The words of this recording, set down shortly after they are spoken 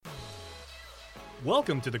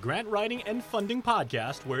Welcome to the Grant Writing and Funding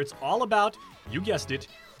Podcast, where it's all about, you guessed it,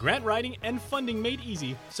 grant writing and funding made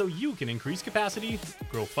easy so you can increase capacity,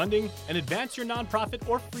 grow funding, and advance your nonprofit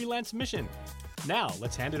or freelance mission. Now,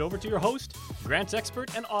 let's hand it over to your host, grants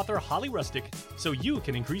expert and author Holly Rustick, so you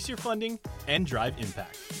can increase your funding and drive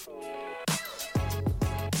impact.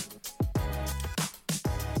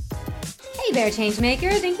 Hey there,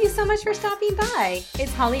 Changemaker. Thank you so much for stopping by.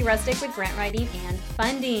 It's Holly Rustick with Grant Writing and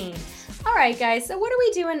Funding. All right, guys, so what are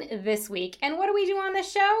we doing this week? And what do we do on the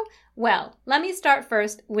show? Well, let me start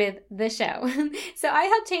first with the show. So I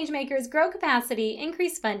help changemakers grow capacity,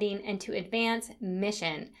 increase funding, and to advance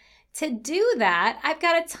mission. To do that, I've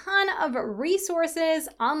got a ton of resources,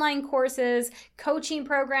 online courses, coaching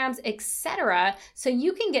programs, etc. So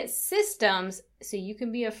you can get systems so you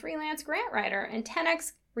can be a freelance grant writer and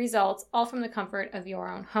 10x results all from the comfort of your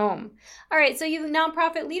own home. All right, so you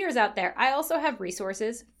nonprofit leaders out there, I also have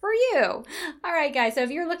resources for you. All right, guys, so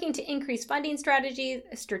if you're looking to increase funding strategies,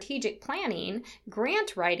 strategic planning,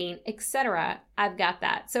 grant writing, etc., I've got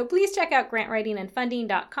that. So please check out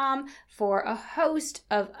grantwritingandfunding.com for a host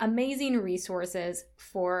of amazing resources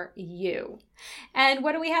for you. And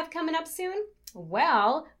what do we have coming up soon?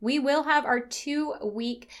 Well, we will have our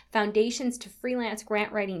 2-week Foundations to Freelance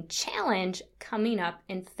Grant Writing Challenge coming up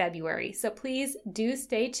in February. So please do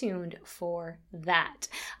stay tuned for that.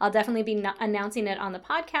 I'll definitely be announcing it on the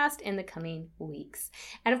podcast in the coming weeks.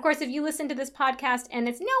 And of course, if you listen to this podcast and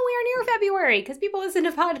it's nowhere near February, because people listen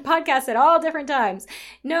to podcasts at all different times,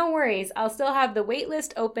 no worries. I'll still have the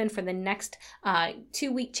waitlist open for the next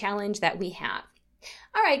 2-week challenge that we have.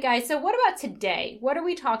 All right, guys, so what about today? What are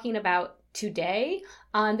we talking about today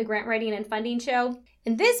on the Grant Writing and Funding Show?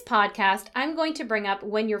 In this podcast, I'm going to bring up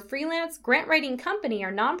when your freelance grant writing company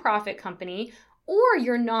or nonprofit company or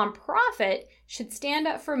your nonprofit should stand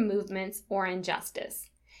up for movements or injustice.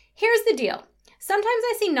 Here's the deal. Sometimes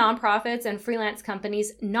I see nonprofits and freelance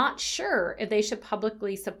companies not sure if they should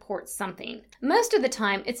publicly support something. Most of the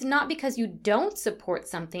time, it's not because you don't support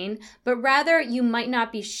something, but rather you might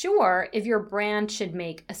not be sure if your brand should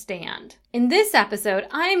make a stand. In this episode,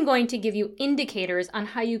 I'm going to give you indicators on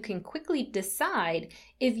how you can quickly decide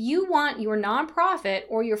if you want your nonprofit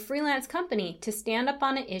or your freelance company to stand up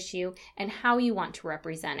on an issue and how you want to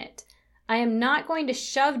represent it. I am not going to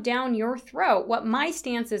shove down your throat what my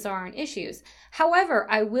stances are on issues. However,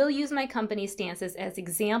 I will use my company's stances as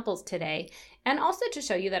examples today and also to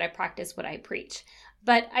show you that I practice what I preach.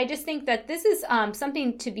 But I just think that this is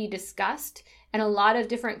something to be discussed, and a lot of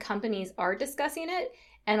different companies are discussing it,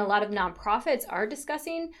 and a lot of nonprofits are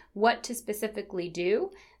discussing what to specifically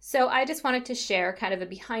do. So I just wanted to share kind of a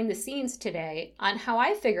behind the scenes today on how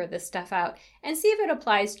I figure this stuff out and see if it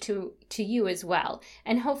applies to you as well.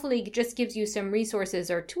 And hopefully just gives you some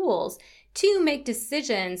resources or tools to make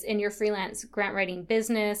decisions in your freelance grant writing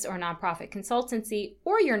business or nonprofit consultancy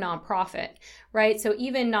or your nonprofit, right? So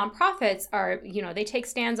even nonprofits are, they take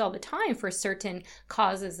stands all the time for certain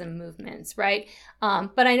causes and movements, right?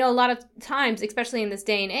 But I know a lot of times, especially in this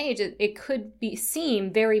day and age, it could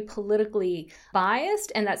seem very politically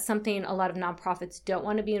biased, and that's something a lot of nonprofits don't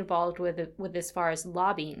want to be involved with as far as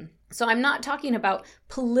lobbying. So I'm not talking about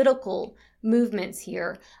political movements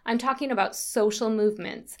here. I'm talking about social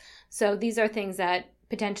movements. So these are things that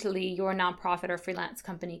potentially your nonprofit or freelance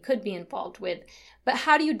company could be involved with. But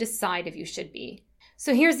how do you decide if you should be?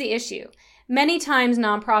 So here's the issue. Many times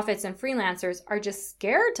nonprofits and freelancers are just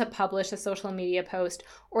scared to publish a social media post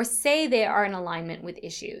or say they are in alignment with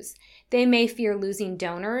issues. They may fear losing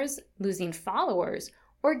donors, losing followers,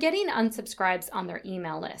 or getting unsubscribes on their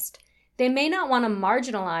email list. They may not want to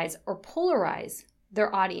marginalize or polarize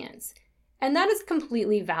their audience. And that is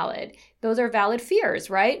completely valid. Those are valid fears,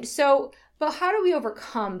 right? So, but how do we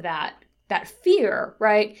overcome that fear,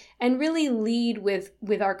 right? And really lead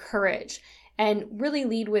with our courage and really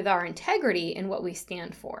lead with our integrity in what we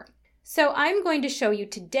stand for. So I'm going to show you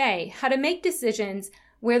today how to make decisions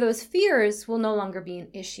where those fears will no longer be an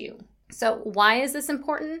issue. So why is this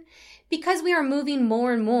important? Because we are moving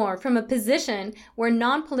more and more from a position where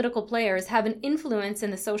non-political players have an influence in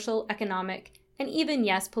the social, economic, and even,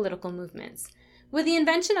 yes, political movements. With the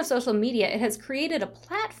invention of social media, it has created a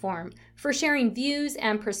platform for sharing views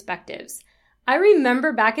and perspectives. I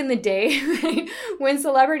remember back in the day when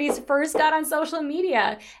celebrities first got on social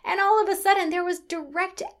media, and all of a sudden there was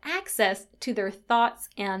direct access to their thoughts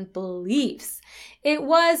and beliefs. It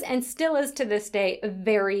was, and still is to this day,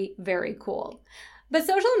 very, very cool. But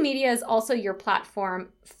social media is also your platform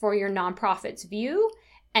for your nonprofit's view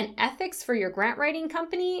and ethics for your grant writing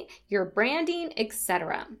company, your branding,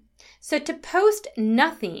 etc. So to post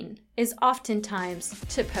nothing is oftentimes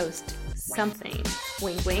to post something.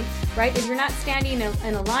 Wink, wink, right? If you're not standing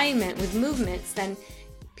in alignment with movements, then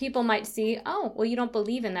people might see, oh, well, you don't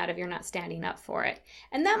believe in that if you're not standing up for it.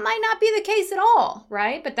 And that might not be the case at all,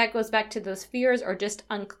 right? But that goes back to those fears or just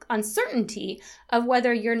uncertainty of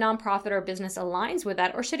whether your nonprofit or business aligns with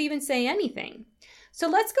that or should even say anything. So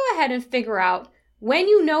let's go ahead and figure out when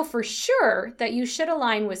you know for sure that you should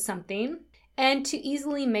align with something and to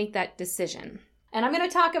easily make that decision. And I'm going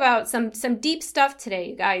to talk about some deep stuff today,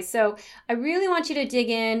 you guys. So I really want you to dig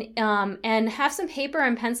in and have some paper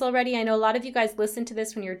and pencil ready. I know a lot of you guys listen to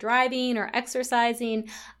this when you're driving or exercising,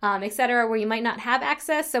 etc., where you might not have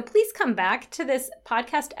access. So please come back to this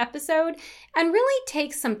podcast episode and really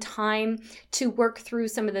take some time to work through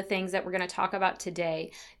some of the things that we're going to talk about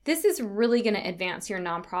today. This is really going to advance your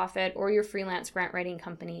nonprofit or your freelance grant writing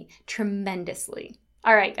company tremendously.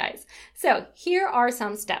 All right, guys. So here are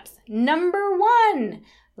some steps. Number 1,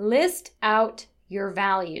 list out your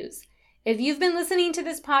values. If you've been listening to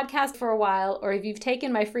this podcast for a while, or if you've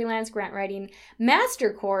taken my freelance grant writing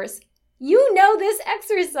master course, you know this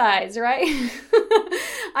exercise, right?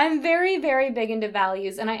 I'm very, very big into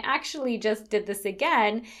values, and I actually just did this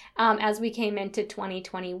again as we came into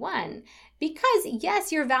 2021. Because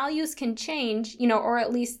yes, your values can change, or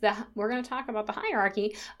at least we're going to talk about the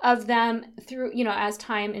hierarchy of them through, as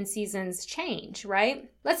time and seasons change, right?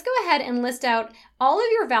 Let's go ahead and list out all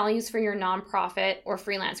of your values for your nonprofit or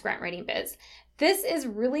freelance grant writing biz. This is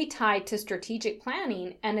really tied to strategic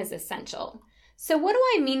planning and is essential. So what do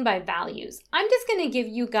I mean by values? I'm just going to give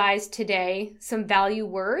you guys today some value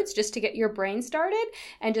words just to get your brain started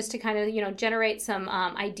and just to kind of, generate some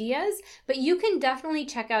ideas. But you can definitely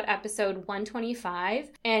check out episode 125,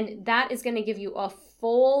 and that is going to give you a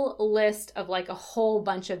full list of like a whole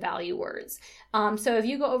bunch of value words. So if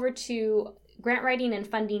you go over to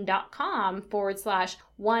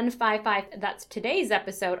grantwritingandfunding.com/155, that's today's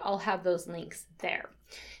episode, I'll have those links there.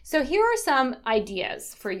 So here are some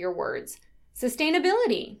ideas for your words.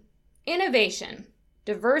 Sustainability, innovation,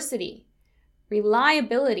 diversity,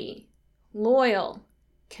 reliability, loyal,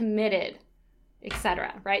 committed,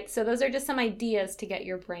 etc., right? So those are just some ideas to get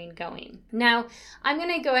your brain going. Now, I'm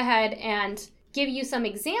going to go ahead and give you some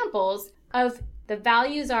examples of the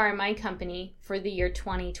values are in my company for the year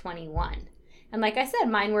 2021. And like I said,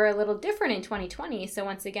 mine were a little different in 2020. So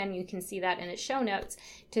once again, you can see that in the show notes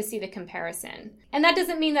to see the comparison. And that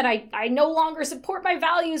doesn't mean that I no longer support my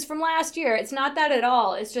values from last year. It's not that at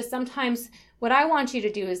all. It's just sometimes what I want you to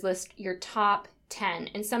do is list your top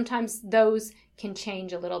 10. And sometimes those can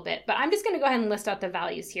change a little bit. But I'm just going to go ahead and list out the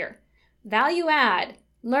values here. Value add,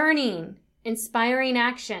 learning, inspiring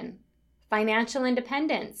action, financial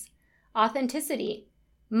independence, authenticity,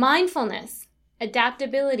 mindfulness,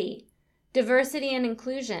 adaptability, diversity and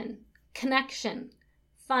inclusion, connection,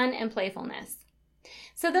 fun and playfulness.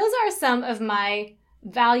 So those are some of my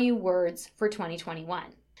value words for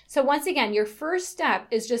 2021. So once again, your first step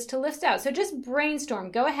is just to list out. So just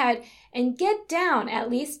brainstorm, go ahead and get down at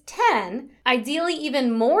least 10, ideally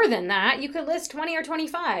even more than that. You could list 20 or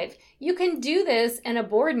 25. You can do this in a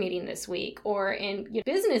board meeting this week or in your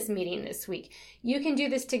business meeting this week. You can do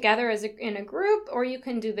this together in a group, or you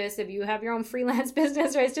can do this if you have your own freelance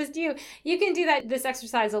business, or it's just you. You can do this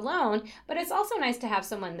exercise alone, but it's also nice to have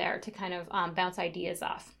someone there to kind of bounce ideas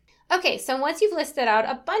off. Okay, so once you've listed out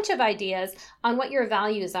a bunch of ideas on what your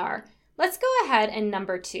values are, let's go ahead and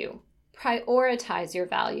number 2, prioritize your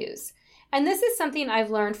values. And this is something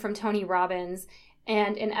I've learned from Tony Robbins,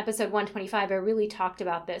 and in episode 125, I really talked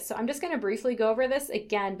about this. So I'm just going to briefly go over this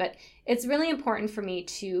again, but it's really important for me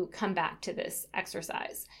to come back to this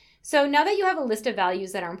exercise. So now that you have a list of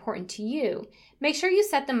values that are important to you, make sure you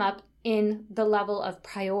set them up in the level of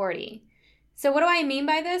priority. So what do I mean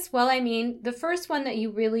by this? Well, I mean, the first one that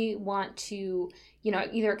you really want to,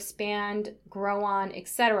 either expand, grow on,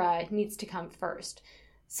 etc., needs to come first.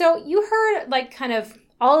 So you heard like kind of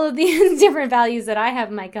all of these different values that I have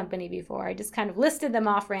in my company before. I just kind of listed them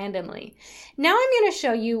off randomly. Now I'm going to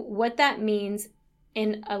show you what that means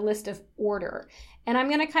in a list of order. And I'm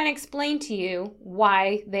going to kind of explain to you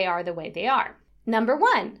why they are the way they are. Number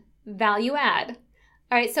 1, value add.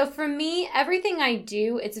 All right, so for me, everything I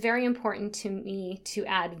do, it's very important to me to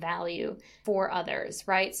add value for others,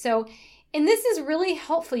 right? And this is really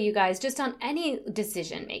helpful, you guys, just on any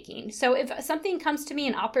decision making. So if something comes to me,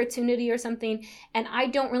 an opportunity or something, and I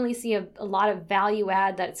don't really see a lot of value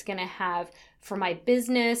add that it's going to have for my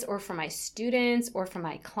business or for my students or for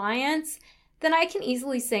my clients, then I can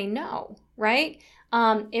easily say no, right?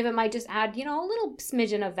 If it might just add, a little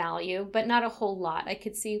smidgen of value, but not a whole lot, I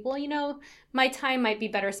could see, well, my time might be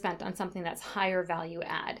better spent on something that's higher value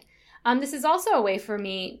add. This is also a way for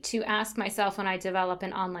me to ask myself when I develop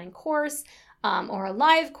an online course or a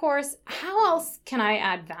live course, how else can I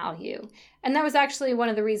add value? And that was actually one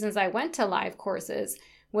of the reasons I went to live courses,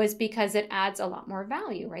 was because it adds a lot more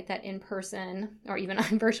value, right? That in-person or even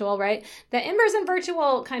virtual, right? The in-person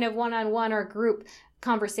virtual kind of one-on-one or group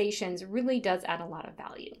conversations really does add a lot of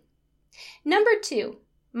value. Number 2,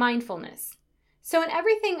 mindfulness. So in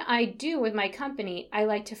everything I do with my company, I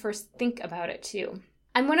like to first think about it too.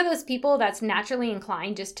 I'm one of those people that's naturally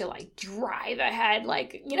inclined just to like drive ahead,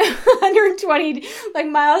 120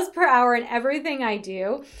 miles per hour in everything I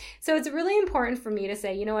do. So it's really important for me to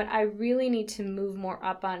say, you know what, I really need to move more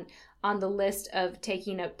up on the list of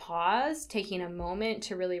taking a pause, taking a moment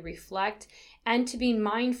to really reflect and to be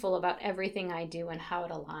mindful about everything I do and how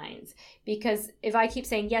it aligns. Because if I keep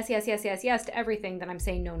saying yes, yes, yes, yes, yes to everything, then I'm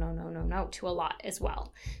saying no, no, no, no, no to a lot as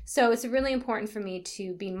well. So it's really important for me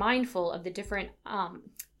to be mindful of the different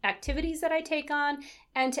activities that I take on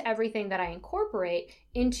and to everything that I incorporate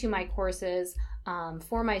into my courses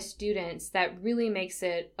for my students that really makes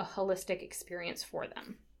it a holistic experience for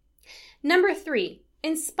them. Number 3,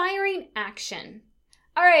 inspiring action.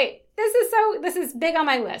 All right, this is big on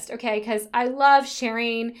my list, okay? Because I love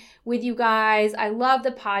sharing with you guys. I love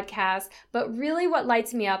the podcast, but really what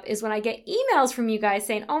lights me up is when I get emails from you guys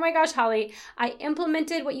saying, "Oh my gosh, Holly, I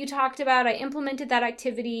implemented what you talked about. I implemented that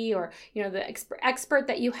activity, or the expert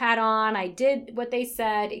that you had on. I did what they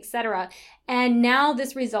said, etc. And now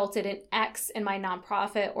this resulted in X in my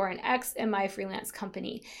nonprofit or an X in my freelance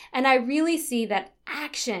company." And I really see that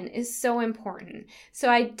action is so important. So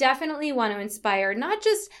I definitely want to inspire not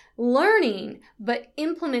just learning, but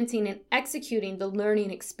implementing and executing the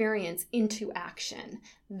learning experience into action.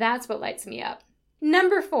 That's what lights me up.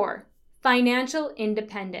 Number 4, financial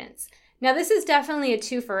independence. Now, this is definitely a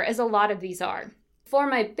twofer, as a lot of these are. For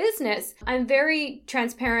my business, I'm very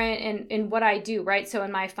transparent in what I do, right? So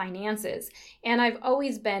in my finances. And I've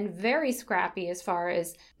always been very scrappy as far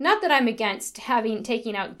as, not that I'm against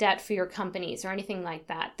taking out debt for your companies or anything like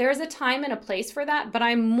that. There's a time and a place for that, but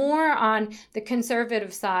I'm more on the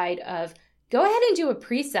conservative side of, go ahead and do a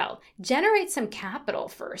pre-sale. Generate some capital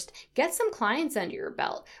first. Get some clients under your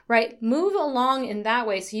belt, right? Move along in that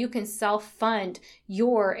way so you can self-fund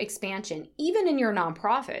your expansion, even in your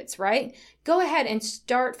nonprofits, right? Go ahead and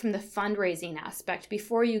start from the fundraising aspect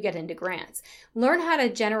before you get into grants. Learn how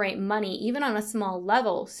to generate money, even on a small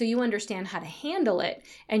level, so you understand how to handle it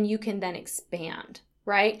and you can then expand.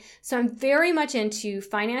 Right? So I'm very much into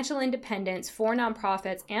financial independence for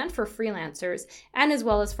nonprofits and for freelancers, and as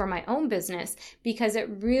well as for my own business, because it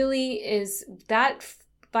really is that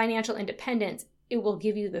financial independence. It will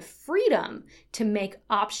give you the freedom to make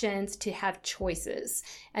options, to have choices.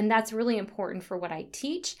 And that's really important for what I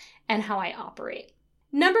teach and how I operate.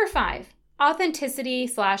 Number 5,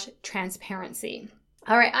 authenticity/transparency.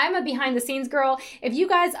 All right, I'm a behind the scenes girl. If you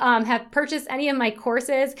guys have purchased any of my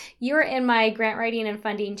courses, you're in my Grant Writing and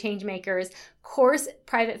Funding Changemakers course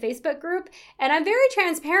private Facebook group. And I'm very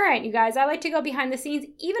transparent, you guys. I like to go behind the scenes,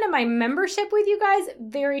 even in my membership with you guys,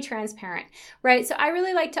 very transparent, right? So I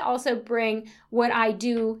really like to also bring what I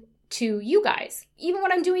do to you guys, even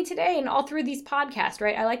what I'm doing today and all through these podcasts,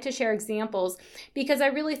 right? I like to share examples because I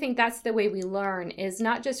really think that's the way we learn, is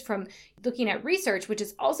not just from looking at research, which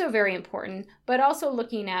is also very important, but also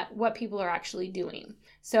looking at what people are actually doing.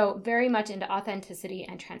 So very much into authenticity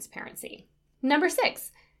and transparency. Number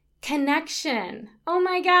 6, connection. Oh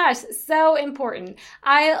my gosh, so important.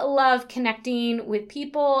 I love connecting with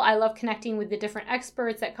people. I love connecting with the different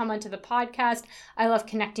experts that come onto the podcast. I love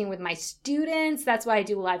connecting with my students. That's why I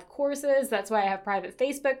do live courses. That's why I have private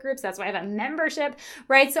Facebook groups. That's why I have a membership,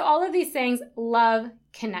 right? So all of these things, love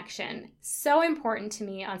connection. So important to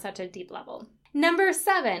me on such a deep level. Number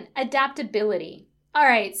 7, adaptability. All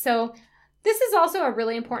right, so this is also a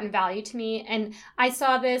really important value to me, and I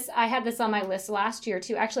had this on my list last year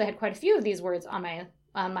too. Actually, I had quite a few of these words on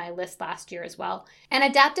my list last year as well. And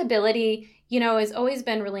adaptability, has always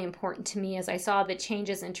been really important to me as I saw the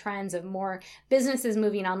changes and trends of more businesses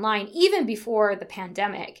moving online, even before the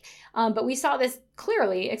pandemic. But we saw this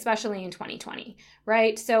clearly, especially in 2020,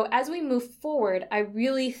 right? So as we move forward, I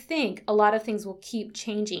really think a lot of things will keep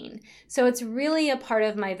changing. So it's really a part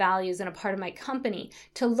of my values and a part of my company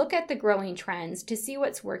to look at the growing trends, to see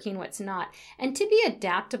what's working, what's not, and to be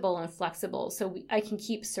adaptable and flexible so I can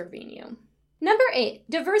keep serving you. Number 8,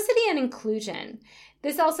 diversity and inclusion.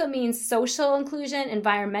 This also means social inclusion,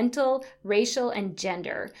 environmental, racial, and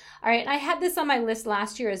gender. All right, and I had this on my list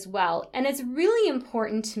last year as well, and it's really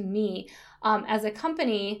important to me as a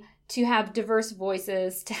company to have diverse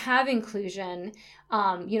voices, to have inclusion.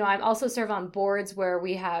 I also serve on boards where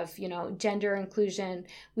we have, gender inclusion.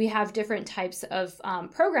 We have different types of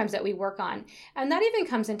programs that we work on. And that even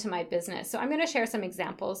comes into my business. So I'm going to share some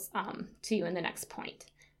examples to you in the next point.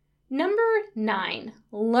 Number 9,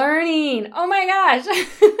 learning. Oh my gosh.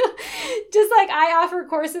 Just like I offer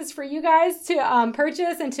courses for you guys to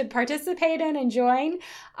purchase and to participate in and join,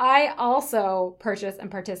 I also purchase and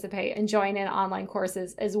participate and join in online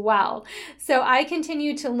courses as well. So I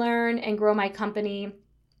continue to learn and grow my company,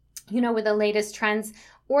 with the latest trends,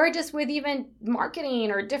 or just with even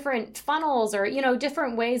marketing or different funnels or,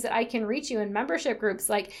 different ways that I can reach you in membership groups.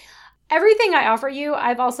 Like everything I offer you,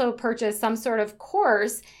 I've also purchased some sort of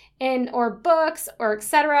course or books or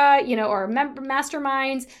etc., or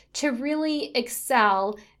masterminds to really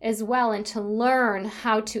excel as well and to learn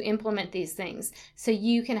how to implement these things so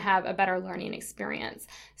you can have a better learning experience.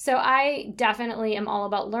 So I definitely am all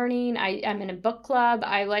about learning. I'm in a book club.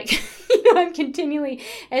 I I'm continually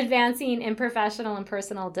advancing in professional and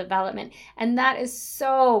personal development. And that is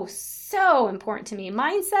so important to me.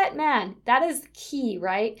 Mindset, man, that is key,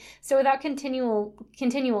 right? So without continual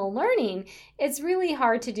learning, it's really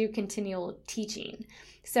hard to do continual teaching.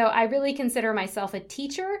 So I really consider myself a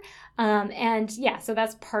teacher. So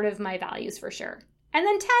that's part of my values for sure. And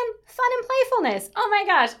then 10, fun and playfulness. Oh my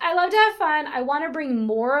gosh, I love to have fun. I want to bring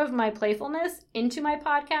more of my playfulness into my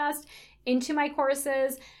podcast, into my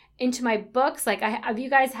courses, into my books. Like you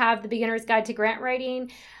guys have The Beginner's Guide to Grant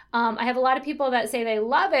Writing. I have a lot of people that say they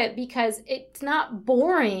love it because it's not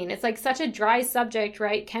boring. It's like such a dry subject,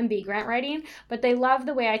 right? Can be grant writing, but they love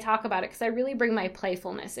the way I talk about it because I really bring my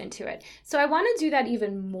playfulness into it. So I want to do that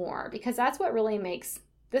even more because that's what really makes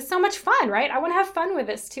this so much fun, right? I want to have fun with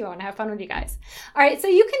this too. I want to have fun with you guys. All right, so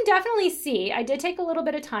you can definitely see, I did take a little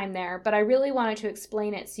bit of time there, but I really wanted to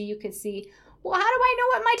explain it so you could see, well, how do I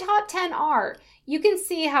know what my top 10 are? You can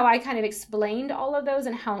see how I kind of explained all of those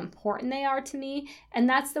and how important they are to me. And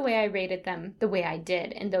that's the way I rated them the way I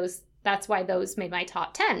did. And that's why those made my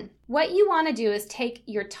top 10. What you want to do is take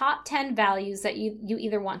your top 10 values that you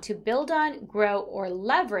either want to build on, grow, or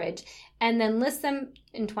leverage, and then list them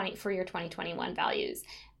for your 2021 values.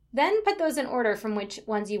 Then put those in order from which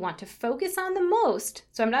ones you want to focus on the most.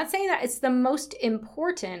 So I'm not saying that it's the most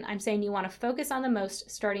important. I'm saying you want to focus on the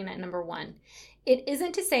most starting at number 1. It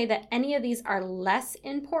isn't to say that any of these are less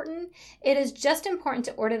important. It is just important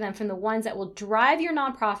to order them from the ones that will drive your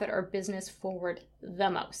nonprofit or business forward the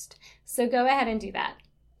most. So go ahead and do that.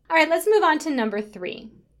 All right, let's move on to number 3.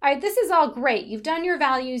 All right, this is all great. You've done your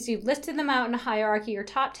values. You've listed them out in a hierarchy, your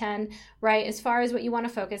top 10, right, as far as what you want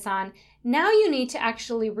to focus on. Now you need to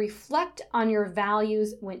actually reflect on your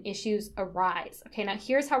values when issues arise. Okay, now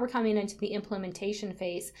here's how we're coming into the implementation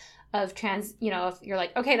phase of if you're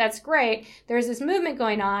like, okay, that's great. There's this movement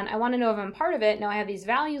going on. I want to know if I'm part of it. Now I have these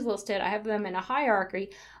values listed. I have them in a hierarchy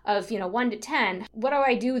of, 1 to 10. What do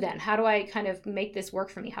I do then? How do I kind of make this work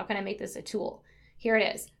for me? How can I make this a tool? Here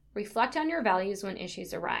it is. Reflect on your values when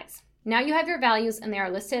issues arise. Now you have your values and they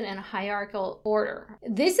are listed in a hierarchical order.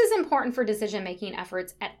 This is important for decision-making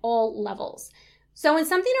efforts at all levels. So when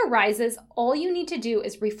something arises, all you need to do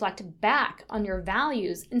is reflect back on your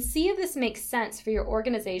values and see if this makes sense for your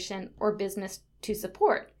organization or business to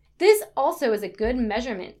support. This also is a good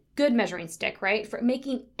measuring stick, right, for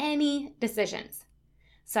making any decisions,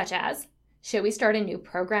 such as, should we start a new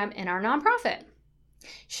program in our nonprofit?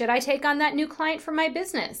 Should I take on that new client for my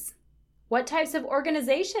business? What types of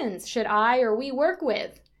organizations should I or we work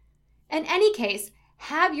with? In any case,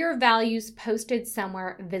 have your values posted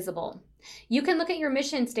somewhere visible. You can look at your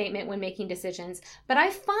mission statement when making decisions, but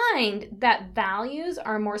I find that values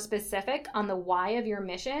are more specific on the why of your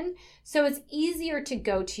mission, so it's easier to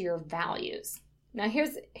go to your values. Now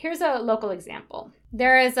here's a local example.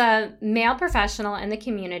 There is a male professional in the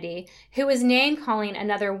community who was name-calling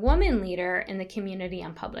another woman leader in the community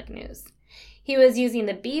on public news. He was using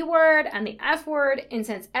the B word and the F word, and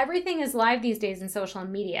since everything is live these days in social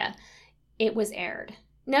media, it was aired.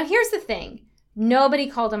 Now here's the thing. Nobody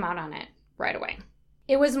called him out on it right away.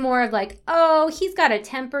 It was more of like, oh, he's got a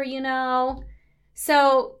temper,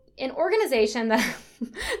 So an organization that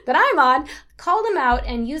I'm on called him out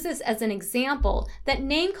and used this as an example that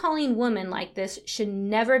name-calling women like this should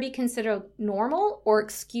never be considered normal or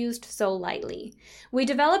excused so lightly. We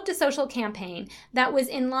developed a social campaign that was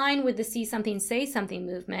in line with the See Something, Say Something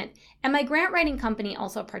movement, and my grant writing company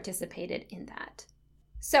also participated in that.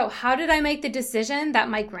 So how did I make the decision that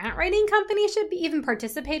my grant writing company should even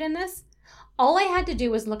participate in this? All I had to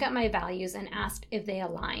do was look at my values and ask if they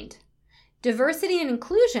aligned. Diversity and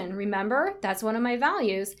inclusion, remember, that's one of my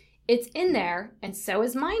values. It's in there, and so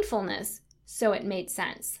is mindfulness, so it made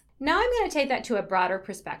sense. Now I'm going to take that to a broader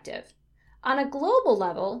perspective. On a global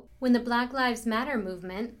level, when the Black Lives Matter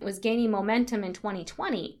movement was gaining momentum in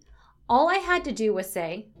 2020, all I had to do was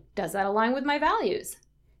say, does that align with my values?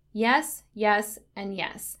 Yes, yes, and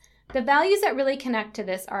yes. The values that really connect to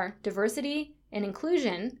this are diversity and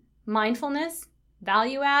inclusion, mindfulness,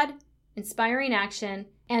 value add, inspiring action,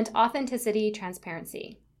 and authenticity,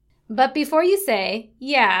 transparency. But before you say,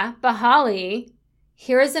 yeah, but Holly,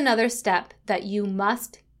 here is another step that you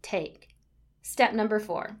must take. Step number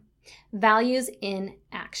 4, values in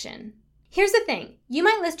action. Here's the thing, you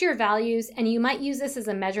might list your values and you might use this as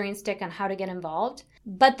a measuring stick on how to get involved,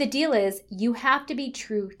 but the deal is you have to be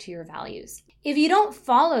true to your values. If you don't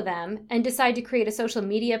follow them and decide to create a social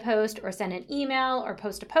media post or send an email or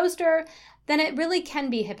post a poster, then it really can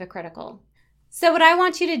be hypocritical. So what I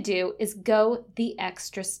want you to do is go the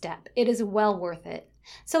extra step. It is well worth it.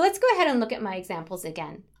 So let's go ahead and look at my examples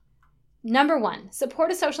again. Number 1,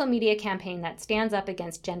 support a social media campaign that stands up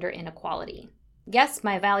against gender inequality. Yes,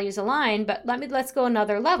 my values align, but let's go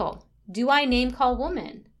another level. Do I name call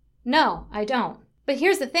women? No, I don't. But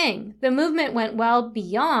here's the thing, the movement went well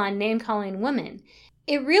beyond name calling women.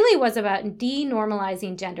 It really was about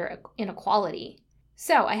denormalizing gender inequality.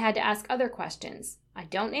 So I had to ask other questions. I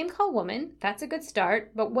don't name call women, that's a good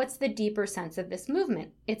start, but what's the deeper sense of this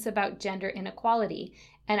movement? It's about gender inequality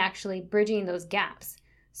and actually bridging those gaps.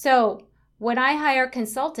 So when I hire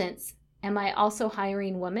consultants, am I also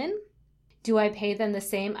hiring women? Do I pay them the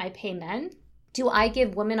same I pay men? Do I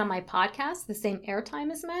give women on my podcast the same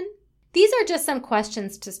airtime as men? These are just some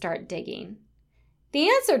questions to start digging. The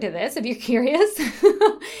answer to this, if you're curious,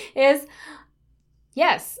 is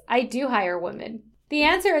yes, I do hire women. The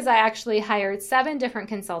answer is I actually hired 7 different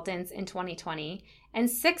consultants in 2020, and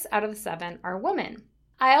 6 out of the 7 are women.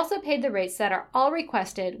 I also paid the rates that are all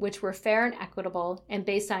requested, which were fair and equitable and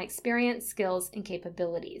based on experience, skills, and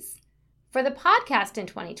capabilities. For the podcast in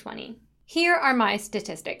 2020, here are my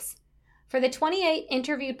statistics. For the 28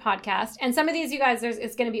 interviewed podcast, and some of these, you guys,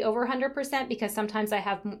 it's going to be over 100% because sometimes I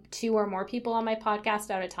have 2 or more people on my podcast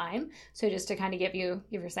at a time. So just to kind of give you,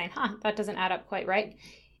 if you're saying, that doesn't add up quite right.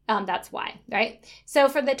 That's why, right? So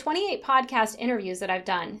for the 28 podcast interviews that I've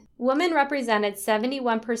done, women represented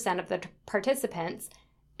 71% of the participants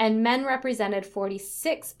and men represented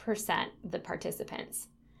 46% of the participants.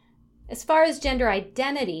 As far as gender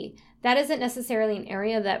identity, that isn't necessarily an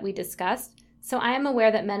area that we discussed. So I am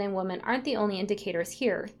aware that men and women aren't the only indicators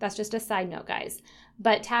here. That's just a side note, guys.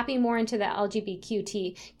 But tapping more into the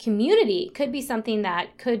LGBTQT community could be something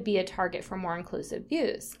that could be a target for more inclusive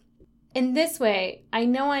views. In this way, I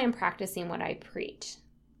know I am practicing what I preach.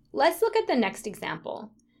 Let's look at the next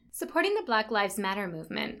example. Supporting the Black Lives Matter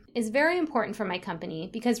movement is very important for my company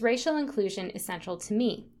because racial inclusion is central to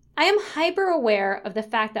me. I am hyper aware of the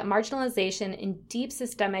fact that marginalization and deep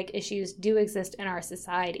systemic issues do exist in our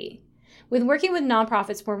society. With working with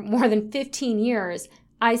nonprofits for more than 15 years,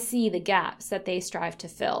 I see the gaps that they strive to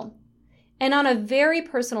fill. And on a very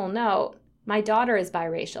personal note, my daughter is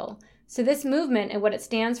biracial, so this movement and what it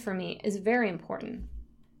stands for me is very important.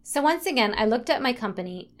 So once again, I looked at my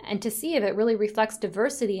company and to see if it really reflects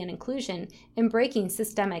diversity and inclusion in breaking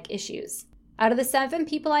systemic issues. Out of the 7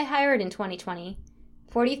 people I hired in 2020,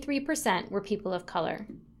 43% were people of color.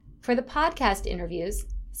 For the podcast interviews,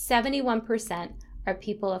 71% are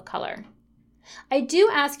people of color. I do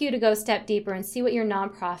ask you to go a step deeper and see what your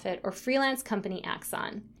nonprofit or freelance company acts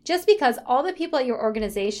on. Just because all the people at your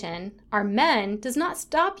organization are men does not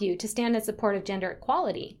stop you to stand in support of gender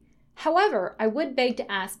equality. However, I would beg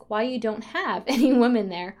to ask why you don't have any women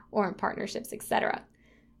there or in partnerships, etc.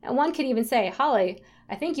 And one could even say, Holly,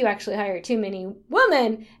 I think you actually hire too many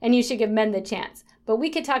women and you should give men the chance. But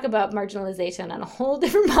we could talk about marginalization on a whole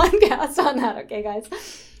different podcast on that, okay, guys?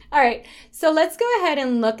 All right, so let's go ahead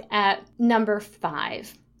and look at number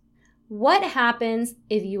 5. What happens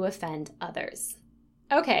if you offend others?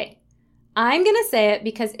 Okay, I'm going to say it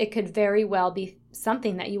because it could very well be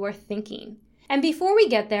something that you are thinking. And before we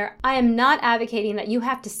get there, I am not advocating that you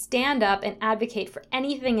have to stand up and advocate for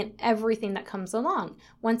anything and everything that comes along.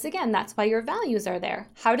 Once again, that's why your values are there.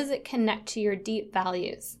 How does it connect to your deep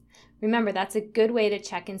values? Remember, that's a good way to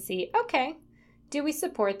check and see, okay, do we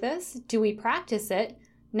support this? Do we practice it?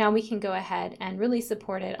 Now we can go ahead and really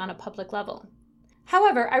support it on a public level.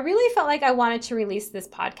 However, I really felt like I wanted to release this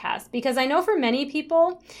podcast because I know for many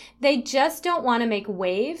people, they just don't want to make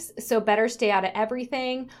waves, so better stay out of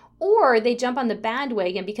everything, or they jump on the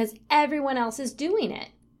bandwagon because everyone else is doing it.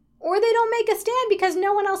 Or they don't make a stand because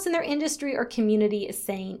no one else in their industry or community is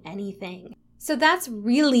saying anything. So that's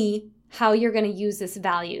really how you're going to use this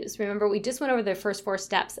values. Remember, we just went over the first 4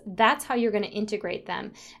 steps. That's how you're going to integrate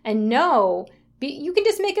them and know You can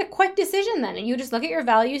just make a quick decision then, and you just look at your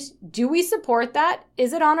values. Do we support that?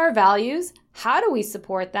 Is it on our values? How do we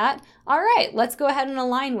support that? All right, let's go ahead and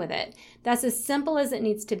align with it. That's as simple as it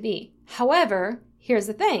needs to be. However, here's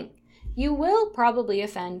the thing. You will probably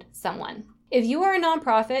offend someone. If you are a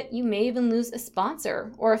nonprofit, you may even lose a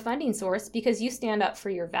sponsor or a funding source because you stand up for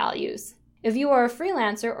your values. If you are a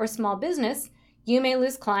freelancer or small business, you may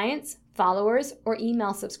lose clients, followers, or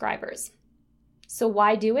email subscribers. So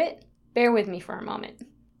why do it? Bear with me for a moment,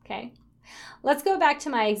 okay? Let's go back to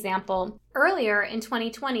my example. Earlier in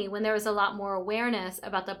 2020, when there was a lot more awareness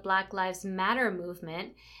about the Black Lives Matter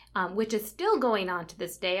movement, which is still going on to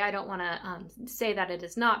this day. I don't want to say that it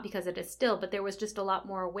is not, because it is still, but there was just a lot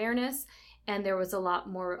more awareness, and there was a lot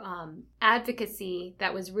more advocacy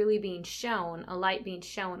that was really being shown, a light being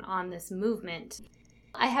shown on this movement.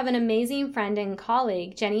 I have an amazing friend and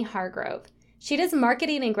colleague, Jenny Hargrove. She does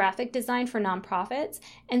marketing and graphic design for nonprofits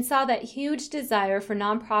and saw that huge desire for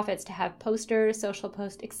nonprofits to have posters, social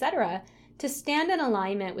posts, etc., to stand in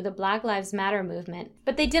alignment with the Black Lives Matter movement,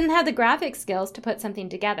 but they didn't have the graphic skills to put something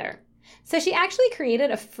together. So she actually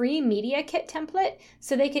created a free media kit template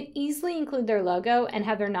so they could easily include their logo and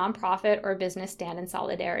have their nonprofit or business stand in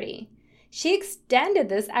solidarity. She extended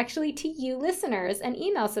this actually to you listeners and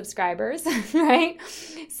email subscribers, right?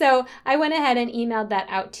 So I went ahead and emailed that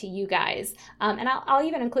out to you guys. And I'll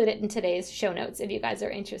even include it in today's show notes if you guys are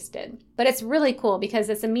interested. But it's really cool because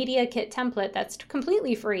it's a media kit template that's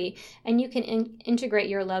completely free, and you can integrate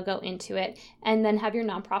your logo into it and then have your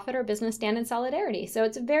nonprofit or business stand in solidarity. So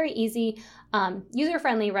it's a very easy,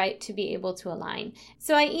 user-friendly, right, to be able to align.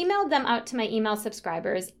 So I emailed them out to my email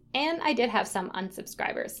subscribers, and I did have some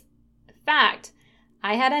unsubscribers. Fact,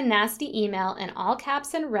 I had a nasty email in all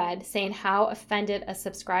caps in red saying how offended a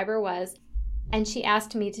subscriber was, and she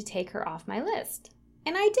asked me to take her off my list.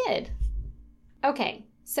 And I did. Okay,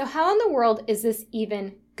 so how in the world is this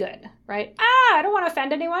even good, right? I don't want to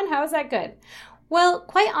offend anyone. How is that good? Well,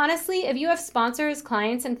 quite honestly, if you have sponsors,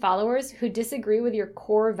 clients, and followers who disagree with your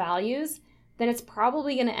core values, then it's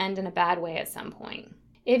probably going to end in a bad way at some point.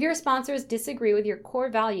 If your sponsors disagree with your core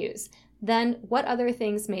values, then what other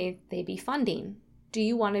things may they be funding? Do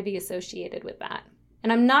you want to be associated with that?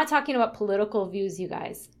 And I'm not talking about political views, you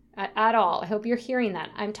guys, at all. I hope you're hearing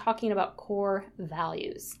that. I'm talking about core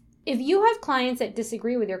values. If you have clients that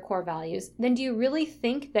disagree with your core values, then do you really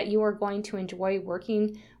think that you are going to enjoy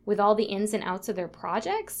working with all the ins and outs of their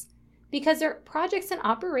projects? Because their projects and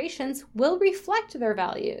operations will reflect their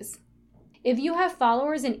values. If you have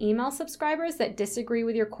followers and email subscribers that disagree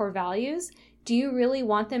with your core values, do you really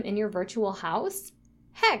want them in your virtual house?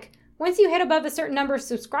 Heck, once you hit above a certain number of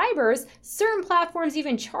subscribers, certain platforms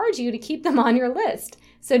even charge you to keep them on your list.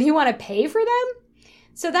 So do you want to pay for them?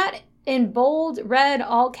 So that in bold, red,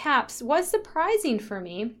 all caps was surprising for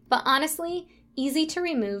me, but honestly, easy to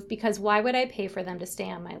remove because why would I pay for them to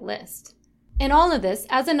stay on my list? In all of this,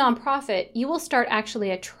 as a nonprofit, you will start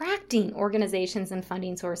actually attracting organizations and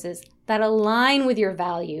funding sources that align with your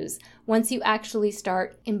values once you actually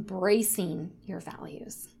start embracing your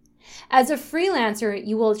values. As a freelancer,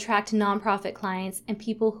 you will attract nonprofit clients and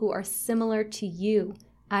people who are similar to you,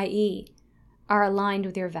 i.e., are aligned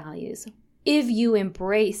with your values, if you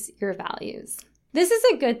embrace your values. This is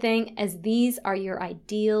a good thing as these are your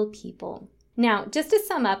ideal people. Now, just to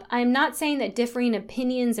sum up, I'm not saying that differing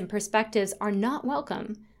opinions and perspectives are not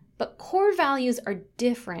welcome, but core values are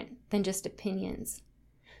different than just opinions.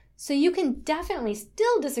 So you can definitely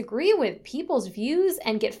still disagree with people's views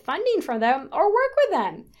and get funding from them or work with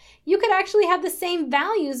them. You could actually have the same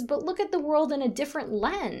values, but look at the world in a different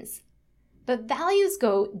lens. But values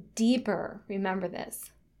go deeper, remember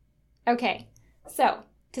this. Okay, so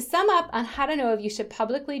to sum up on how to know if you should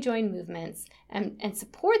publicly join movements and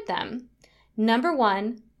support them, number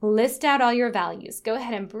 1, list out all your values. Go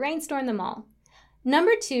ahead and brainstorm them all.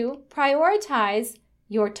 Number 2, prioritize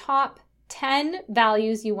your top 10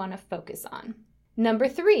 values you want to focus on. Number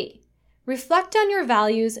 3, reflect on your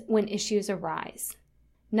values when issues arise.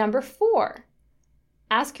 Number 4,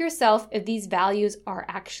 ask yourself if these values are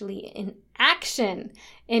actually in action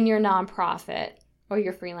in your nonprofit or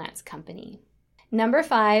your freelance company. Number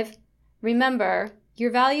 5, remember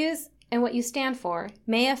your values and what you stand for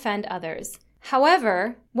may offend others.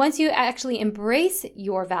 However, once you actually embrace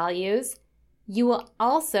your values, you will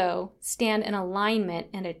also stand in alignment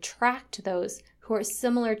and attract those who are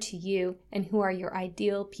similar to you and who are your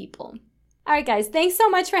ideal people. All right, guys, thanks so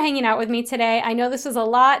much for hanging out with me today. I know this was a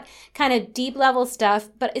lot, kind of deep level stuff,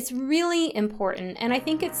 but it's really important. And I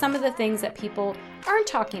think it's some of the things that people aren't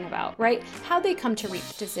talking about, right? How they come to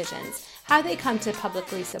reach decisions, how they come to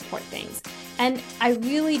publicly support things. And I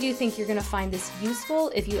really do think you're going to find this useful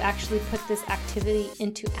if you actually put this activity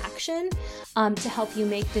into action to help you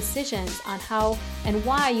make decisions on how and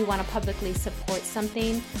why you want to publicly support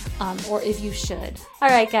something, or if you should. All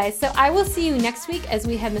right, guys, so I will see you next week as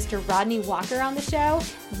we have Mr. Rodney Walker on the show.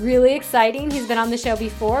 Really exciting. He's been on the show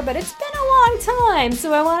before, but it's been a long time,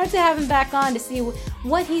 so I wanted to have him back on to see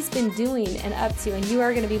what he's been doing and up to, and you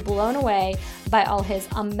are going to be blown away by all his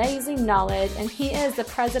amazing knowledge, and he is the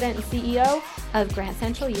president and CEO of Grand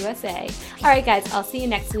Central USA. All right, guys, I'll see you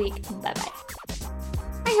next week. Bye-bye.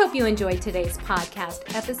 I hope you enjoyed today's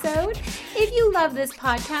podcast episode. If you love this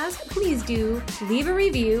podcast, please do leave a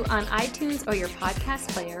review on iTunes or your podcast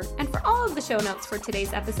player. And for all of the show notes for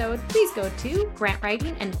today's episode, please go to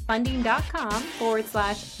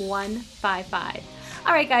grantwritingandfunding.com/155.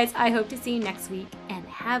 All right, guys, I hope to see you next week and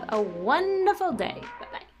have a wonderful day.